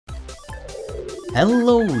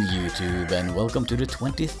Hello YouTube and welcome to the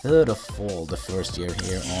 23rd of fall, the first year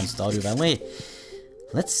here on Stardew Valley.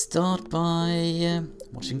 Let's start by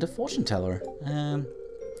watching the fortune teller. The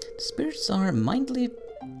spirits are mildly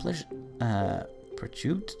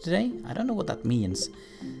perturbed today. I don't know what that means.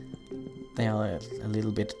 They are a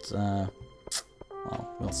little bit, well,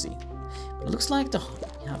 we'll see. It looks like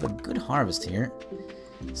we have a good harvest here.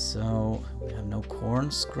 So, we have no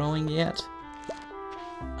corns growing yet.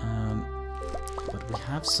 But we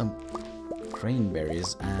have some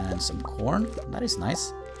craneberries and some corn. That is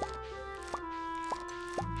nice.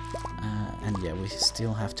 And yeah, we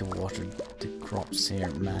still have to water the crops here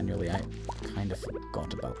manually. I kind of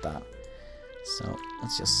forgot about that. So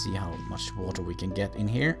let's just see how much water we can get in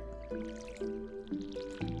here.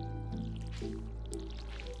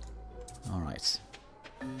 Alright.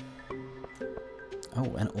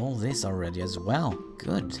 Oh, and all this already as well.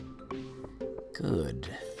 Good. Good.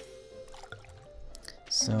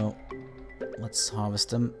 So, let's harvest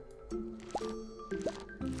them.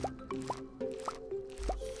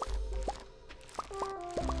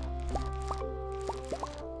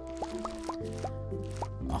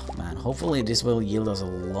 Oh man, hopefully this will yield us a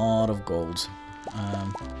lot of gold.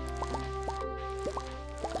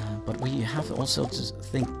 But we have also to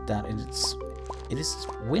think that it is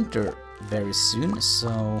winter very soon,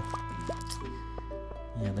 so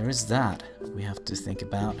yeah, there is that we have to think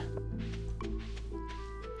about.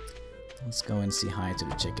 Let's go and say hi to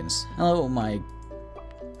the chickens. Hello, my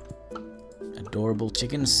adorable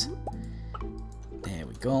chickens. There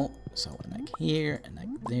we go. So an egg here, an egg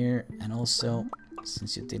there, and also,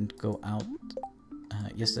 since you didn't go out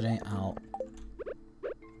yesterday, I'll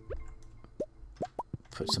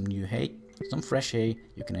put some new hay, some fresh hay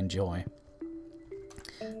you can enjoy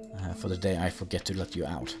for the day I forget to let you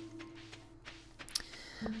out.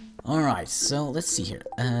 Alright, so let's see here.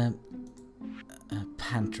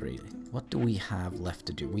 Pantry. What do we have left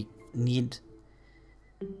to do? We need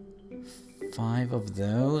 5 of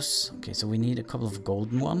those. Okay, so we need a couple of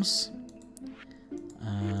golden ones.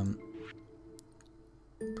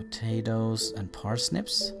 Potatoes and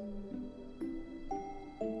parsnips.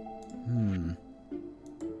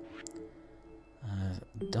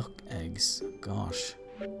 Duck eggs. Gosh.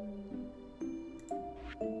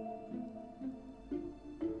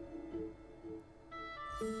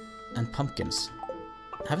 And pumpkins.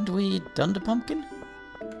 Haven't we done the pumpkin?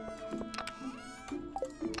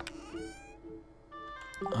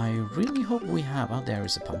 I really hope we have. Oh, there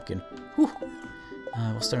is a pumpkin. Whew.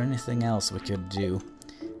 Was there anything else we could do?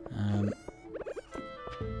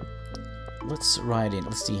 Let's write in.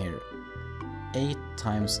 Let's see here. 8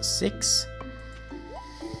 times 6.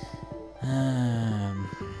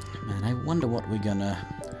 Man, I wonder what we're gonna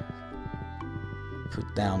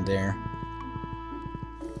put down there.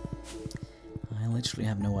 I literally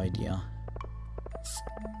have no idea.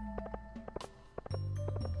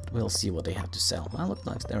 We'll see what they have to sell. Well, look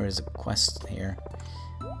like there is a quest here.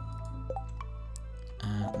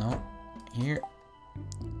 No, here.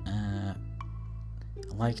 I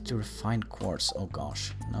like to refine quartz. Oh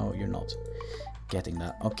gosh, no, you're not getting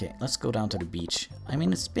that. Okay, let's go down to the beach. I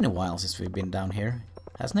mean, it's been a while since we've been down here,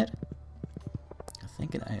 hasn't it? I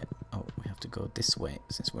think oh, we have to go this way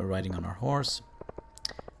since we're riding on our horse.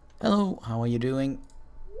 Hello, how are you doing?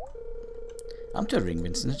 I'm tutoring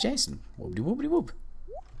Vincent and Jason. Whoopty whoopty whoop.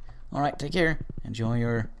 Alright, take care. Enjoy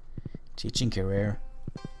your teaching career.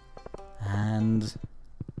 And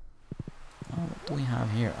oh, what do we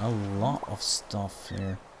have here? A lot of stuff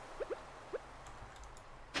here.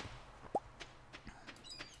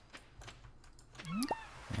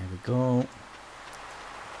 There we go.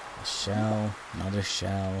 A shell, another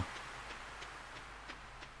shell.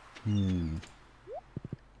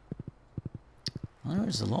 Well,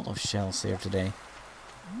 there's a lot of shells here today.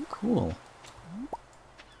 Cool.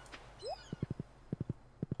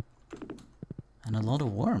 And a lot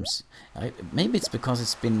of worms. Maybe it's because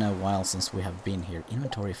it's been a while since we have been here.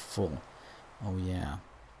 Inventory full. Oh yeah.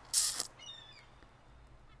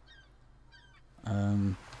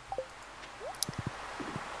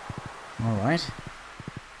 Alright.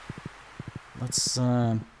 Let's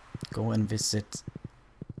go and visit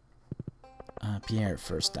Pierre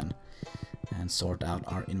first then. And sort out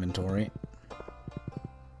our inventory.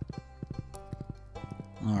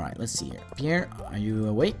 Alright, let's see here. Pierre, are you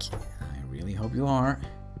awake? I really hope you are.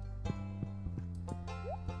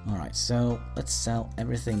 Alright, so let's sell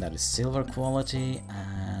everything that is silver quality,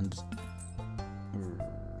 and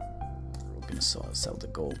we're gonna sell the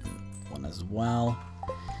golden one as well.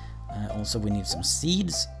 Also, we need some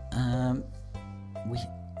seeds. We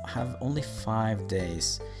have only 5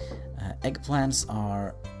 days. Eggplants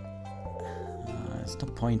are There's no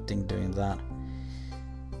point in doing that.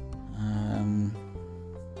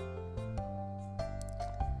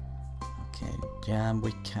 Okay, jam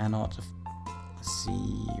we cannot. Let's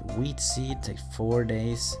see. Wheat seed takes 4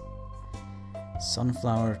 days.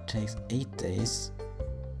 Sunflower takes 8 days.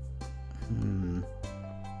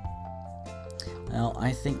 Well,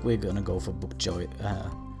 I think we're gonna go for book joy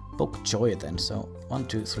then. So 1,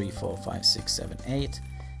 2, 3, 4, 5, 6, 7, 8.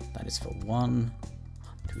 That is for 1.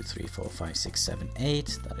 2, 3, 4, 5, 6, 7,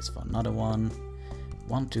 8. That is for another one.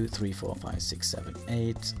 1, 2, 3, 4, 5, 6, 7,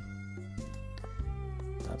 8.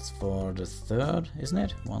 That's for the third, isn't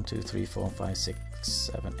it? 1, 2, 3, 4, 5, 6,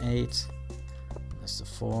 7, 8. That's the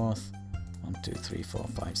fourth. 1, 2, 3, 4,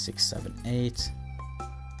 5, 6, 7, 8.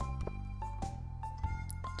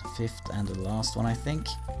 The fifth and the last one, I think.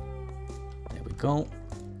 There we go.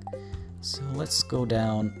 So let's go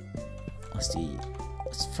down. Let's see.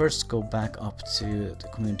 Let's first go back up to the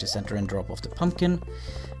community center and drop off the pumpkin,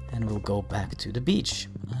 and we'll go back to the beach.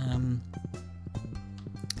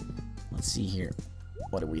 Let's see here.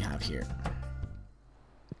 What do we have here?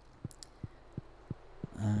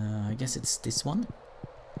 I guess it's this one.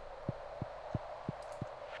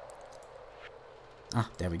 Ah,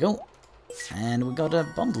 there we go. And we got a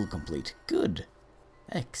bundle complete. Good.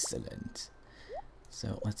 Excellent.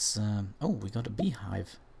 So let's... oh, we got a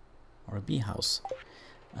beehive. Or a bee house.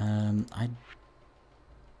 Then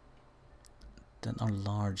are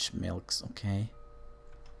large milks, okay.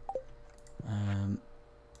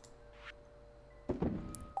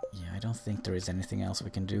 Yeah, I don't think there is anything else we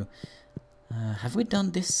can do. Have we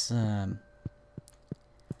done this? I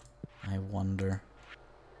wonder.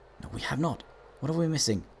 No, we have not. What are we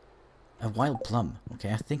missing? A wild plum.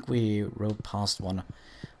 Okay, I think we rode past one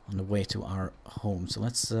on the way to our home. So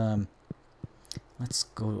let's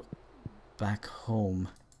go back home.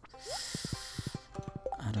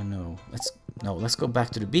 I don't know. Let's go back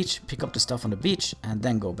to the beach, pick up the stuff on the beach, and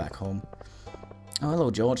then go back home. Oh,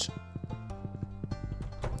 hello, George.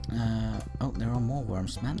 Oh, there are more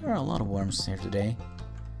worms. Man, there are a lot of worms here today.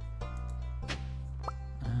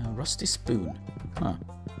 Rusty spoon. Huh.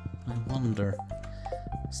 I wonder,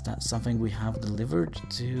 is that something we have delivered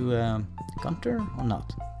to Gunter or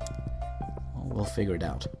not? Well, we'll figure it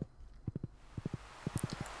out.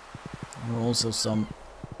 There are also some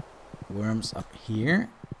worms up here.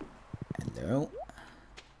 Hello.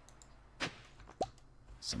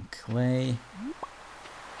 Some clay.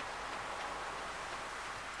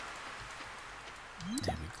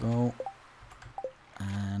 There we go.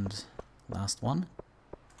 And last one.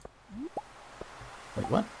 Wait,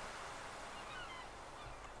 what?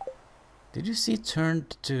 Did you see it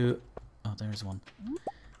turned to... Oh, there's one.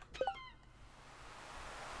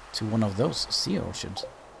 To one of those sea urchins.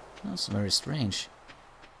 That's very strange.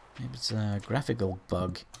 Maybe it's a graphical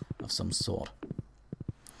bug of some sort.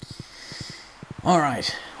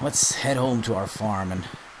 Alright, let's head home to our farm and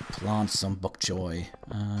plant some bok choy.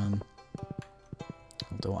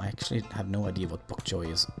 Although I actually have no idea what bok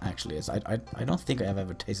choy actually is. I don't think I have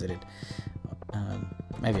ever tasted it.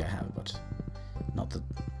 Maybe I have, but not that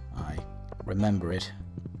I remember it.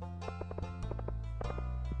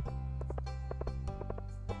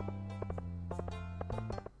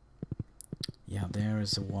 Yeah, there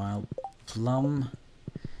is a wild plum.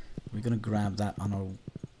 We're gonna grab that on our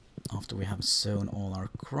after we have sown all our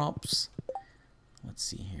crops. Let's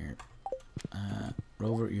see here.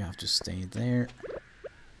 Rover, you have to stay there.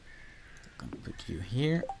 I'm gonna put you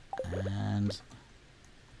here, and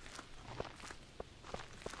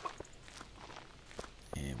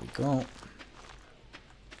there we go.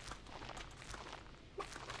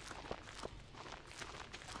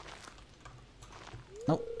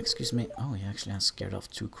 Oh, excuse me. Oh, he actually has scared off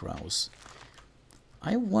 2 crows.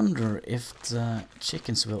 I wonder if the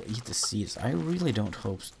chickens will eat the seeds. I really don't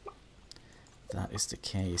hope that is the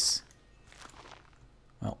case.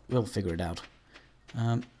 Well, we'll figure it out.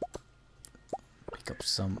 Pick up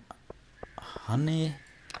some honey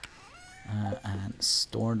and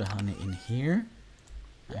store the honey in here.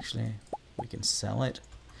 Actually, we can sell it.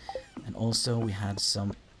 And also we had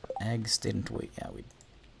some eggs, didn't we? Yeah, we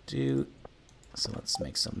do. So let's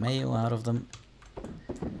make some mayo out of them.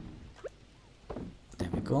 There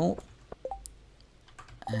we go.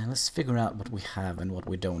 And let's figure out what we have and what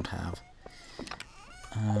we don't have.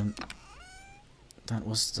 That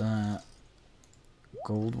was the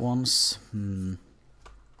gold ones.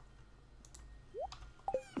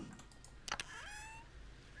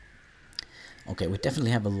 Okay, we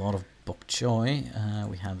definitely have a lot of bok choy.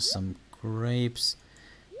 We have some grapes,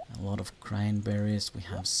 a lot of cranberries. We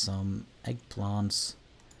have some eggplants.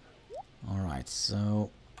 Alright, so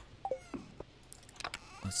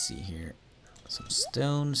let's see here. some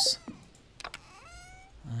stones.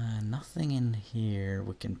 Nothing in here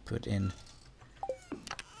we can put in.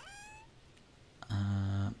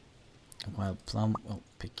 A wild plum will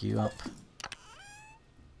pick you up.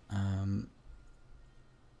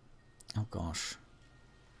 Oh gosh.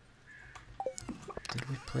 Did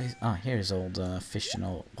we place... Ah, here's all the fish and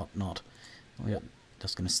all whatnot. We're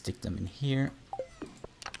just gonna stick them in here.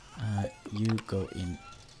 You go in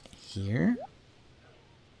here.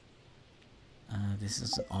 This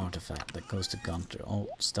is an artifact that goes to Gunter. All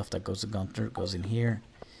stuff that goes to Gunter goes in here.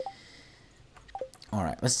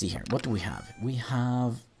 Alright, let's see here. What do we have? We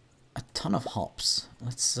have a ton of hops.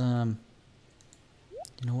 Let's, you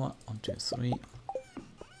know what? 1, 2, 3.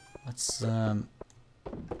 Let's,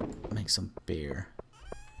 make some beer.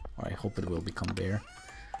 Or I hope it will become beer.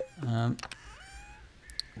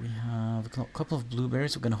 We have a couple of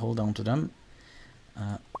blueberries. We're gonna hold on to them.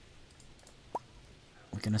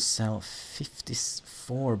 We're gonna sell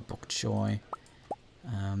 54 bok choy.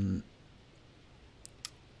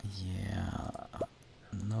 Yeah,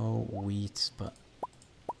 no wheat, but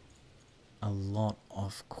a lot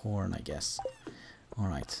of corn, I guess.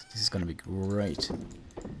 Alright, this is gonna be great.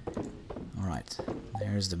 Alright,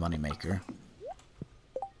 there's the moneymaker.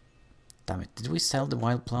 Damn it, did we sell the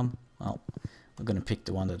wild plum? Well, we're gonna pick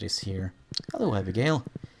the one that is here. Hello, Abigail.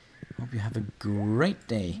 Hope you have a great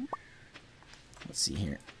day. Let's see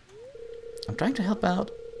here. I'm trying to help out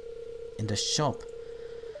in the shop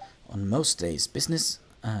on most days. Business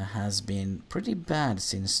has been pretty bad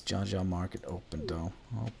since Jaja Market opened, though.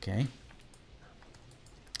 Okay.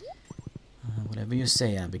 Whatever you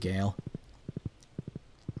say, Abigail.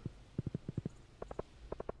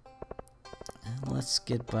 And let's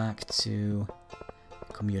get back to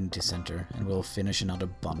community center and we'll finish another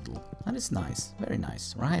bundle. That is nice. Very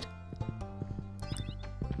nice, right?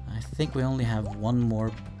 I think we only have one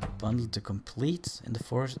more bundle to complete in the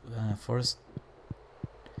forest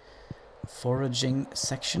foraging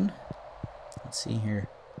section. Let's see here.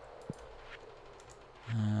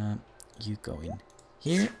 You go in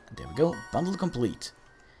here. There we go. Bundle complete.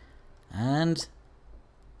 And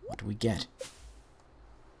what do we get?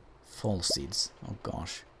 Fall seeds. Oh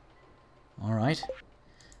gosh. Alright.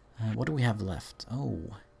 What do we have left? Oh.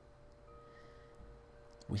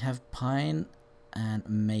 We have pine and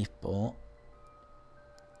maple.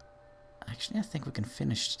 Actually, I think we can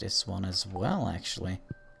finish this one as well, actually.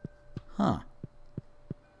 Huh.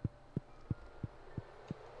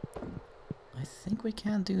 I think we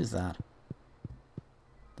can do that.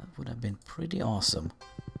 That would have been pretty awesome.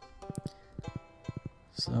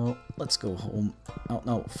 So, let's go home. Oh,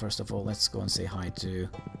 no, first of all, let's go and say hi to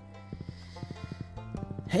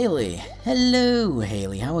Haley. Hello,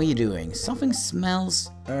 Haley. How are you doing? Something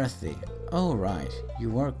smells earthy. Oh, right. You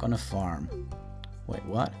work on a farm. Wait,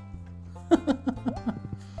 what?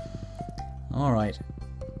 Alright.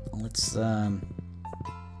 Let's get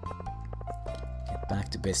back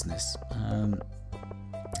to business.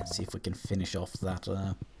 Let's see if we can finish off that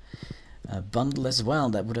bundle as well.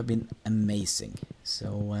 That would have been amazing.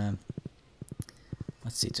 So,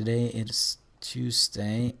 let's see. Today it's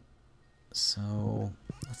Tuesday. So,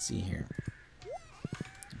 let's see here.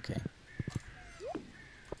 Okay.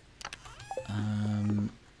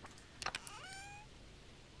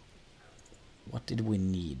 What did we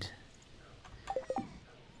need?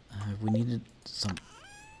 We needed some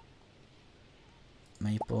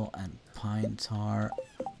maple and pine tar.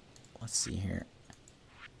 Let's see here.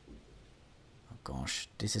 Oh gosh,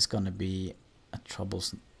 this is gonna be a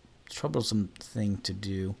troublesome thing to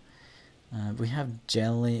do. We have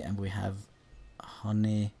jelly and we have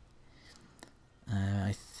honey.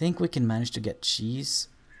 I think we can manage to get cheese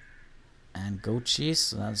and goat cheese,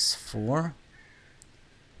 so that's 4.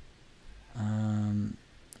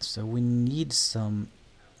 So we need some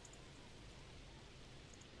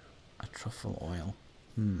a truffle oil.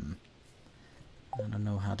 I don't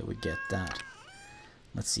know, how do we get that?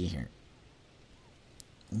 Let's see here.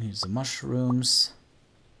 We need some mushrooms.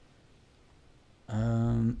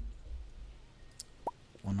 One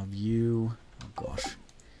of you. Oh gosh.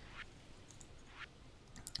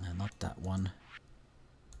 Not that one.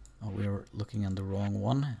 Oh, we're looking at the wrong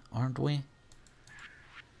one, aren't we?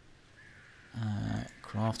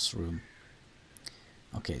 Crafts room.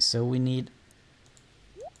 Okay, so we need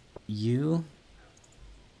you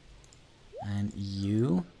and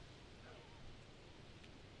you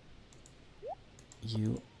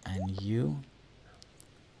and you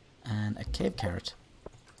and a cave carrot,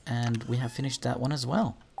 and we have finished that one as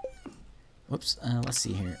well. Whoops. Let's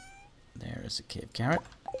see here. There is a cave carrot.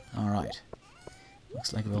 Alright.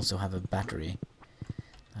 Looks like we also have a battery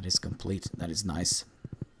that is complete. That is nice.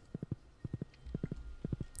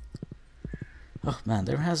 Oh man,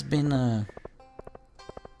 there has been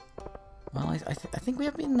well, I think we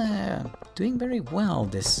have been doing very well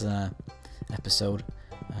this episode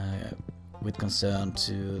with concern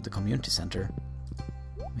to the community center.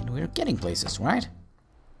 I mean, we're getting places, right?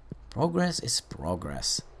 Progress is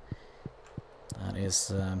progress. That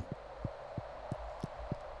is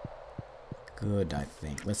good, I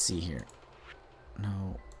think. Let's see here.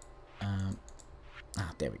 No.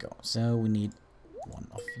 There we go. So we need one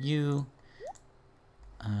of you.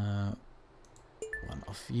 One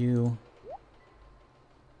of you.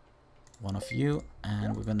 One of you.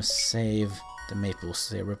 And we're gonna save the maple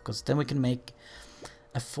syrup, because then we can make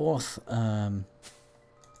a fourth.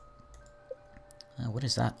 What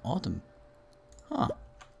is that? Autumn. Huh.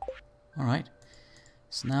 Alright.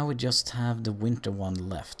 So now we just have the winter one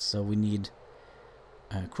left. So we need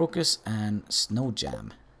crocus and snow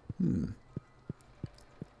jam.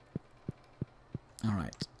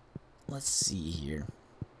 Alright. Let's see here.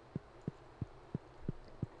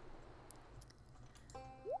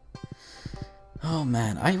 Oh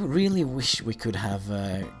man, I really wish we could have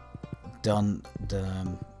done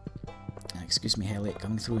the... excuse me, Haley,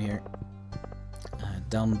 coming through here.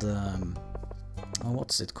 Done the... oh,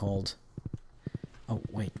 what's it called? Oh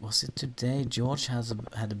wait, was it today? George had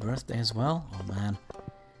a birthday as well? Oh man.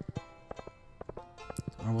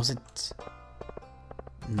 Or was it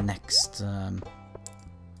next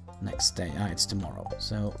next day? Ah, it's tomorrow.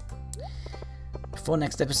 So before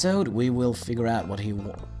next episode, we will figure out what he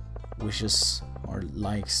wishes or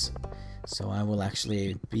likes. So I will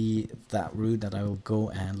actually be that rude that I will go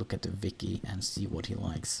and look at the wiki and see what he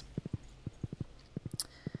likes.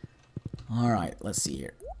 Alright, let's see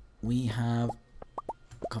here. We have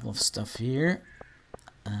a couple of stuff here.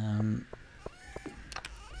 I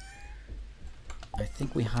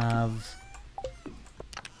think we have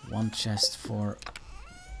one chest for...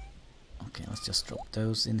 okay, let's just drop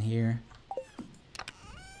those in here.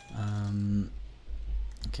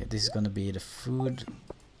 Okay, this is gonna be the food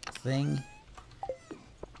thing.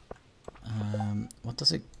 What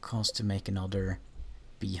does it cost to make another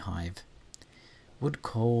beehive? Wood,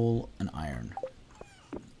 coal, and iron.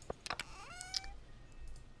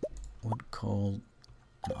 Wood, coal,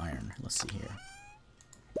 and iron. Let's see here.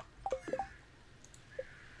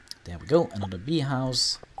 There we go, another bee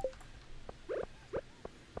house.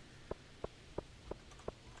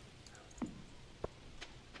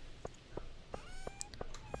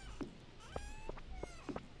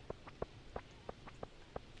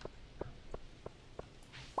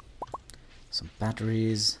 Some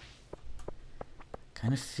batteries.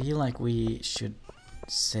 Kind of feel like we should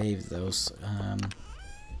save those,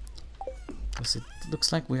 because it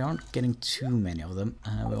looks like we aren't getting too many of them.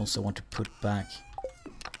 We also want to put back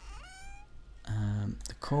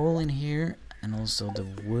the coal in here, and also the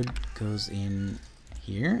wood goes in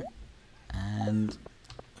here, and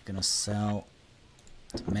we're gonna sell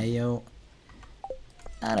the mayo.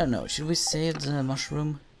 I don't know, should we save the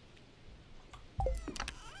mushroom?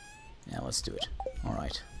 Yeah, let's do it.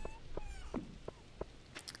 Alright.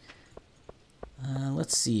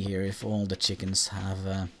 Let's see here if all the chickens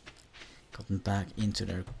have gotten back into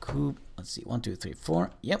their coop. Let's see, 1, 2, 3,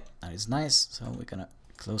 4. Yep, that is nice. So we're gonna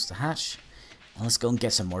close the hatch. And let's go and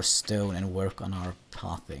get some more stone and work on our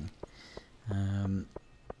pathing.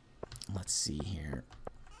 Let's see here.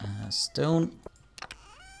 Stone.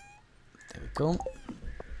 There we go.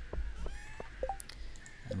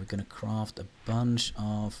 And we're gonna craft a bunch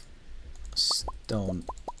of stone.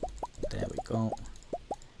 There we go.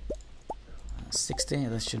 60,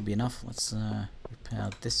 that should be enough. Let's repair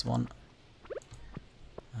this one.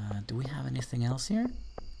 Do we have anything else here?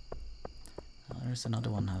 There's another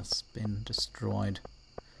one that's been destroyed.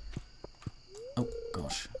 Oh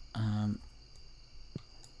gosh.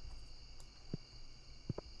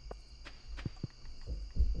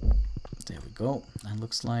 There we go. And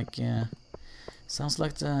looks like sounds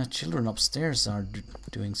like the children upstairs are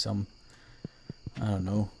doing some, I don't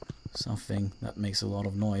know, something that makes a lot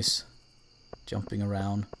of noise. Jumping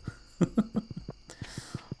around.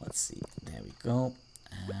 Let's see, there we go.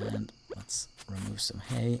 And let's remove some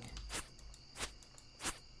hay.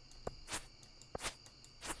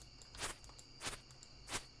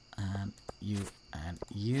 And you and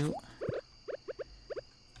you.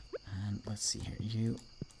 And let's see here, you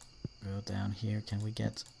go down here. Can we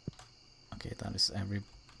get... okay, that is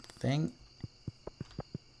everything.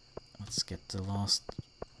 Let's get the last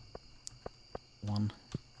one.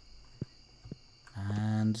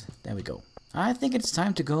 And there we go. I think it's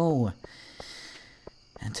time to go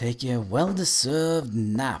and take a well-deserved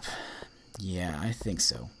nap. Yeah, I think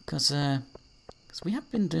so. Because we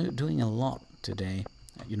have been doing a lot today.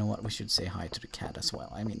 You know what? We should say hi to the cat as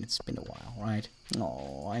well. I mean, it's been a while, right?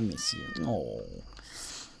 Oh, I miss you. Oh.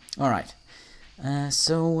 All right.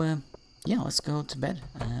 Yeah, let's go to bed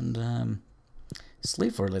and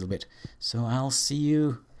sleep for a little bit. So I'll see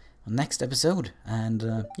you on next episode.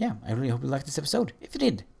 And yeah, I really hope you liked this episode. If you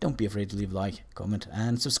did, don't be afraid to leave a like, comment,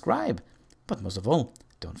 and subscribe. But most of all,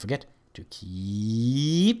 don't forget to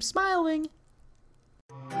keep smiling.